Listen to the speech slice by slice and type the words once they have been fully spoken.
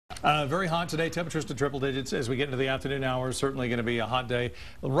Very hot today. Temperatures to triple digits as we get into the afternoon hours. Certainly going to be a hot day.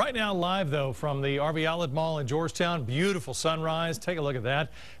 Right now, live though from the RV Outlet Mall in Georgetown. Beautiful sunrise. Take a look at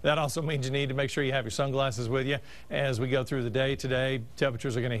that. That also means you need to make sure you have your sunglasses with you as we go through the day today.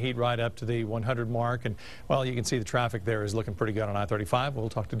 Temperatures are going to heat right up to the 100 mark, and well, you can see the traffic there is looking pretty good on I-35. We'll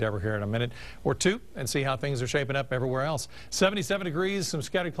talk to Deborah here in a minute or two and see how things are shaping up everywhere else. 77 degrees. Some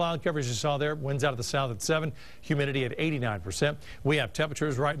scattered cloud coverage you saw there. Winds out of the south at 7. Humidity at 89%. We have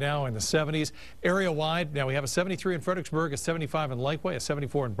temperatures right now in the 70s. Area-wide, now we have a 73 in Fredericksburg, a 75 in Lakeway, a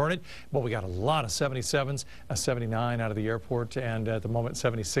 74 in Burnett, but we got a lot of 77s, a 79 out of the airport, and at the moment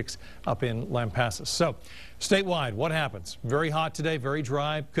 76 up in Lampasas. So statewide, what happens? Very hot today, very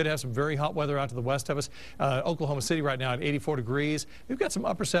dry. Could have some very hot weather out to the west of us. Oklahoma City right now at 84 degrees. We've got some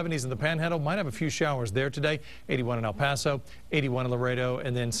upper 70s in the Panhandle. Might have a few showers there today. 81 in El Paso, 81 in Laredo,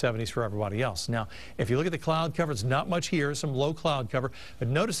 and then 70s for everybody else. Now, if you look at the cloud cover, it's not much here, some low cloud cover. But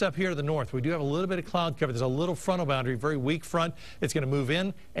notice up here to the north, we do have a little bit of cloud cover. There's a little frontal boundary, very weak front. It's going to move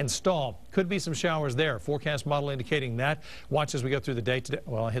in and stall. Could be some showers there. Forecast model indicating that. Watch as we go through the day today.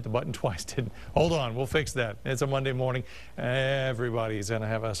 Well, I hit the button twice, didn't. Hold on, we'll fix that. It's a Monday morning. Everybody's going to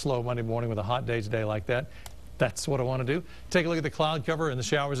have a slow Monday morning with a hot day today like that. That's what I want to do. Take a look at the cloud cover and the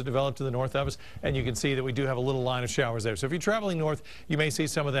showers that develop to the north of us, and you can see that we do have a little line of showers there. So if you're traveling north, you may see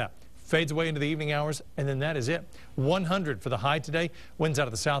some of that. Fades away into the evening hours, and then that is it. 100 for the high today. Winds out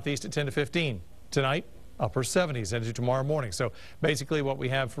of the southeast at 10 to 15. Tonight, upper 70s into tomorrow morning. So basically what we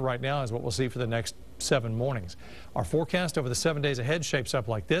have for right now is what we'll see for the next 7 mornings. Our forecast over the 7 days ahead shapes up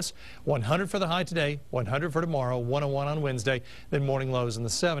like this. 100 for the high today, 100 for tomorrow, 101 on Wednesday, then morning lows in the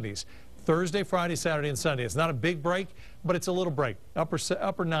 70s. Thursday, Friday, Saturday, and Sunday. It's not a big break, but it's a little break. Upper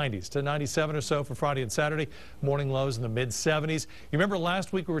 90s to 97 or so for Friday and Saturday. Morning lows in the mid-70s. You remember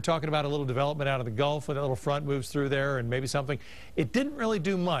last week we were talking about a little development out of the Gulf when that little front moves through there and maybe something. It didn't really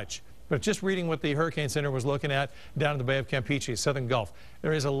do much, but just reading what the Hurricane Center was looking at down in the Bay of Campeche, Southern Gulf,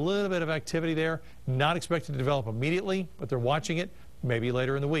 there is a little bit of activity there. Not expected to develop immediately, but they're watching it. Maybe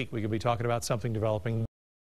later in the week we could be talking about something developing.